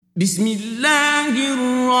بسم الله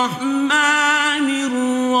الرحمن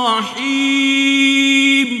الرحيم.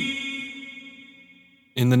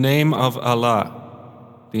 In the name of Allah,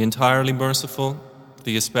 the entirely merciful,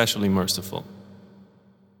 the especially merciful.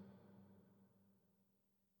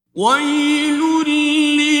 ويل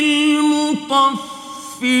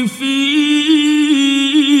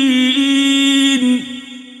للمطففين.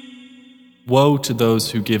 Woe to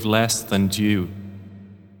those who give less than due,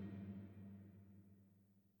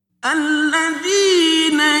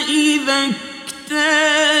 الذين إذا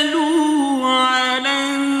اكتالوا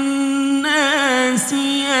على الناس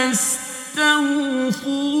يستوفون.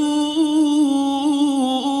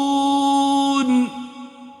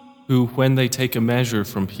 who, when they take a measure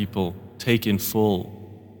from people, take in full.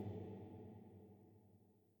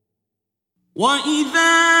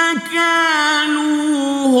 وإذا كالوهم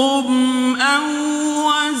أو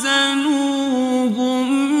وزنوهم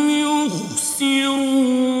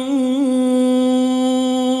يخسرون.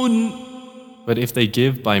 But if they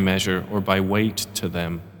give by measure or by weight to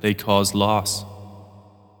them, they cause loss.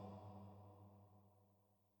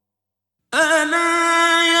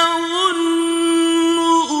 ألا يظن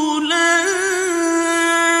أولئك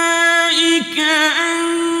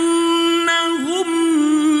أنهم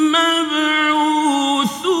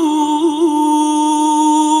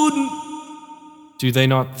مبعوثون. Do they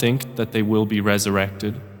not think that they will be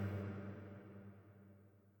resurrected?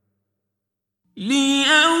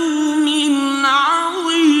 ليوم عظيم.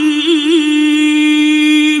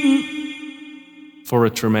 For a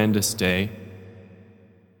tremendous day,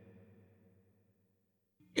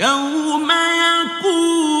 يوم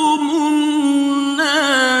يقوم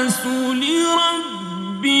الناس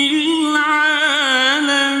لرب العالمين.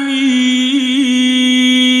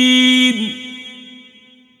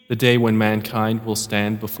 the day when mankind will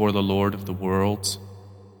stand before the Lord of the worlds.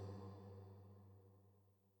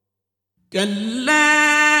 كلا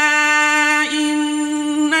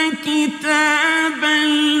إن كتاب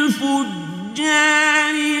الفجار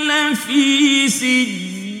لفي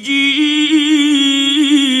سجين.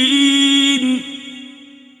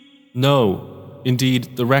 No,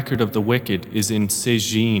 indeed, the record of the wicked is in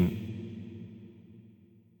Sijin.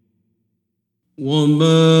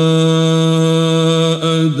 وما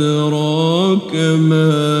أدراك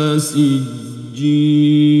ما سجين.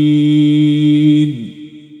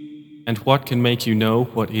 And what can make you know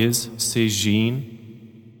what is Sijin?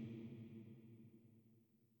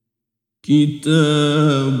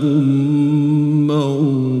 كتاب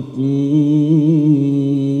مرقوم.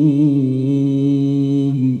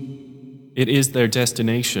 It is their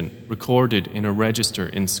destination, recorded in a register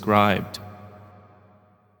inscribed.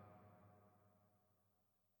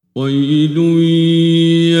 ويل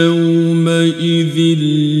يومئذ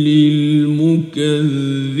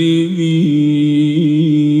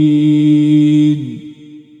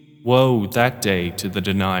للمكذبين. Woe that day to the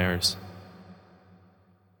deniers,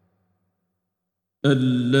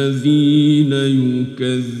 الذين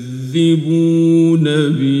يكذبون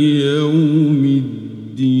بيوم الدين.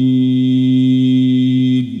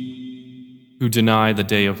 who deny the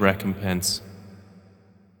day of recompense.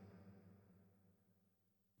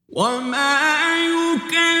 وما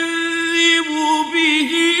يكذب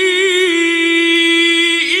به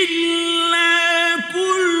إلا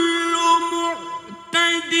كل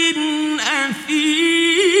معتد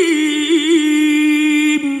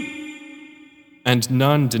أثيم. And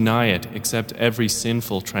none deny it except every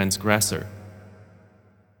sinful transgressor.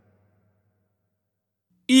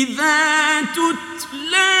 إذا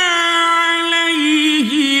تتلى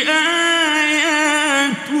عليه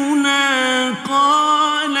آياتنا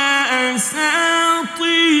قال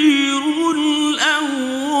أساطير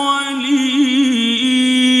الأولين.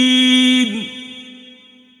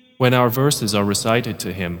 When our verses are recited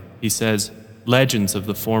to him, he says, legends of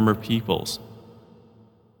the former peoples.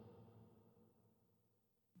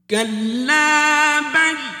 كلا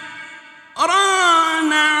بل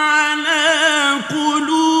ران على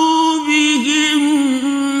قلوبهم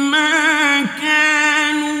ما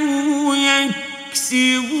كانوا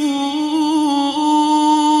يكسبون.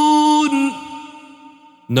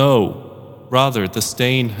 No, rather the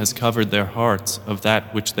stain has covered their hearts of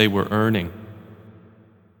that which they were earning.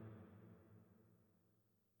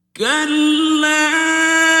 كلا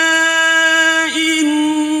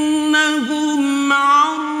إنهم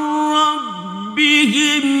عن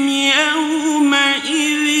ربهم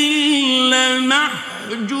يومئذ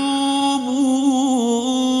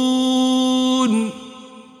لمحجوبون.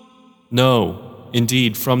 No,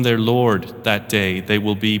 indeed, from their Lord that day they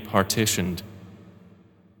will be partitioned.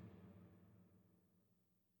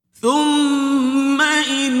 ثم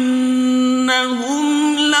إنهم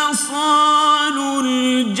لرب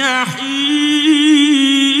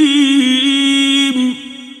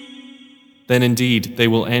then indeed they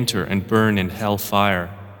will enter and burn in hell fire.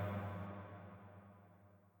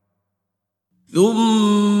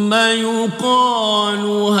 ثم يقال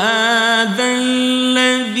هذا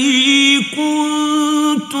الذي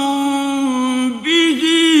كنتم به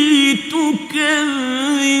تكذبون.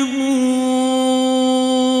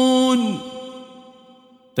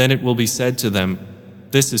 Then it will be said to them,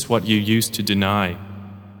 this is what you used to deny.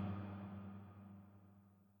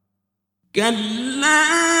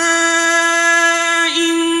 كلا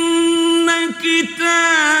إن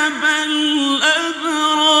كتاب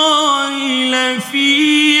الأبرار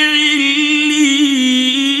لفي عليين.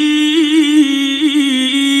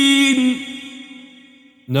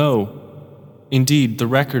 No, indeed the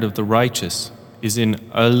record of the righteous is in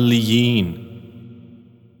Aliyeen.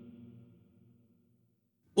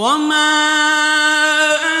 وما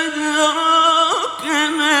أدراك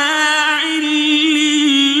ما عليون.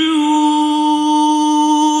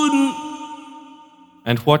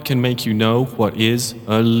 And what can make you know what is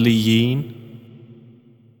Aliyeen?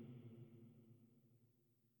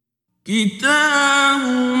 كتاب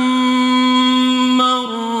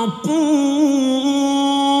مرقوم.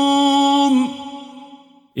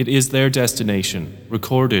 It is their destination,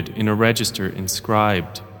 recorded in a register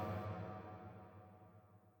inscribed.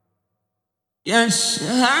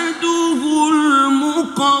 يشهده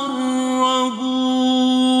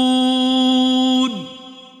المقربون.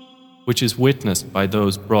 Which is witnessed by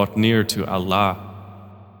those brought near to Allah.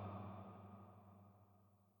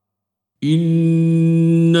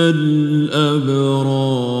 إن الأبرار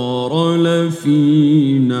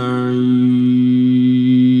لفي نعيم.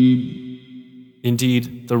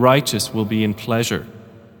 Indeed, the righteous will be in pleasure.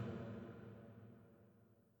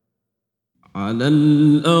 على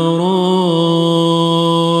الأرائك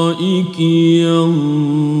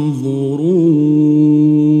ينظرون.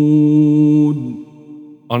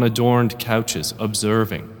 On adorned couches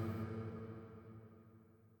observing.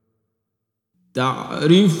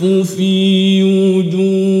 تعرف في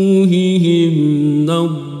وجوههم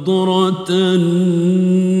نضرة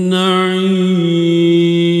النعيم.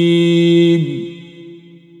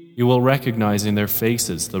 You will recognize in their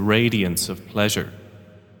faces the radiance of pleasure.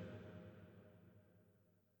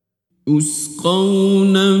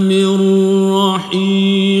 يسقون من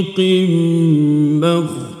رحيق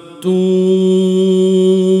مختوم.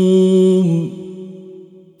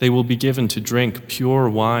 They will be given to drink pure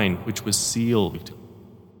wine which was sealed.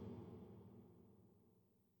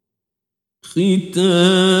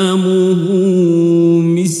 ختامه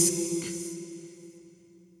مسك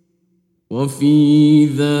وفي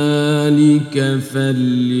ذلك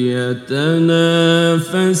فليتنافس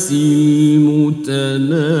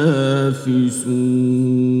المتنافسون.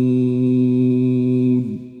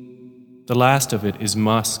 The last of it is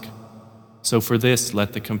musk, so for this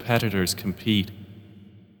let the competitors compete.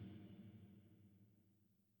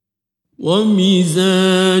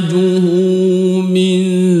 ومزاجه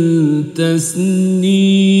من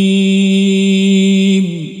تسنيم.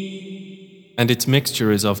 And its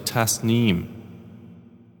mixture is of tasneem.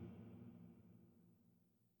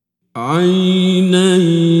 عينا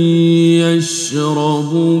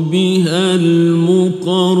يشرب بها المقربون.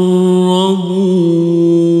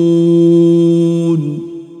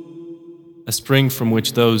 A spring from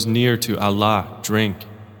which those near to Allah drink.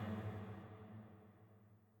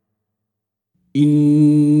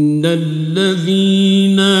 إن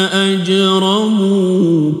الذين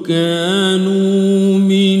أجرموا كانوا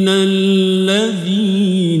من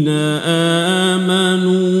الذين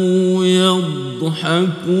آمنوا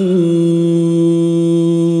يضحكون.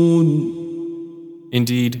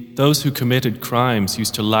 Indeed, those who committed crimes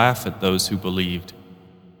used to laugh at those who believed.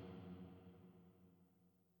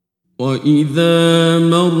 وإذا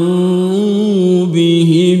مروا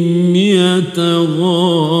بهم يتغامزون.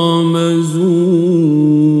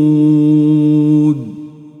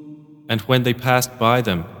 And when they passed by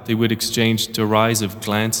them, they would exchange derisive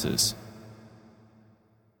glances.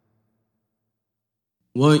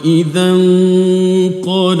 وإذا انقلبوا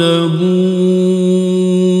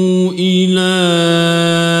إلى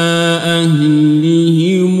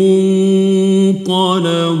أهلهم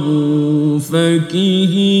انقلبوا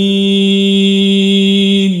فكهين.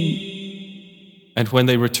 And when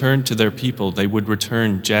they returned to their people, they would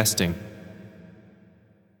return jesting.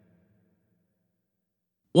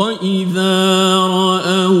 وإذا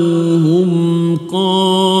رأوهم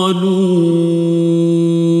قالوا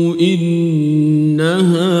إن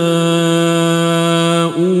هؤلاء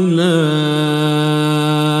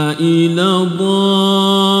لضالون.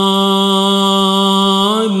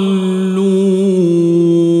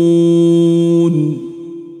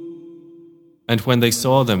 And when they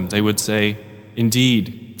saw them, they would say, "Indeed,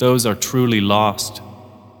 those are truly lost."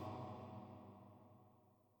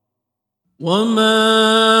 وما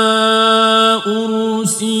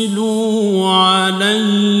أرسلوا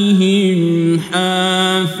عليهم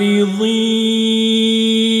حافظين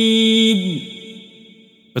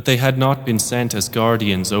But they had not been sent as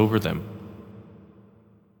guardians over them.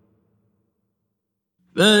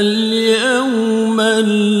 فاليوم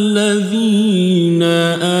الذين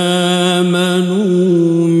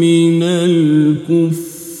آمنوا من الكفار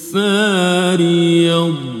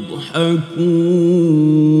يضحكون.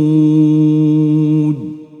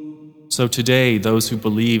 So today those who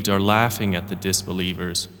believed are laughing at the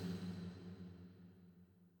disbelievers.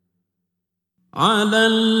 على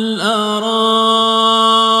الأرائك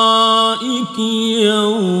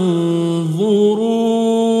ينظرون.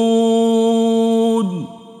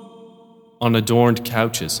 On adorned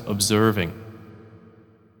couches, observing.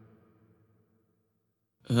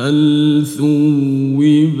 هل ثوب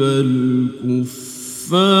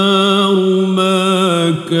الكفار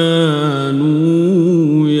ما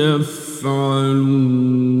كانوا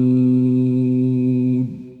يفعلون.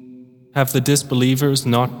 Have the disbelievers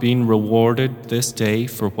not been rewarded this day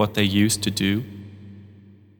for what they used to do?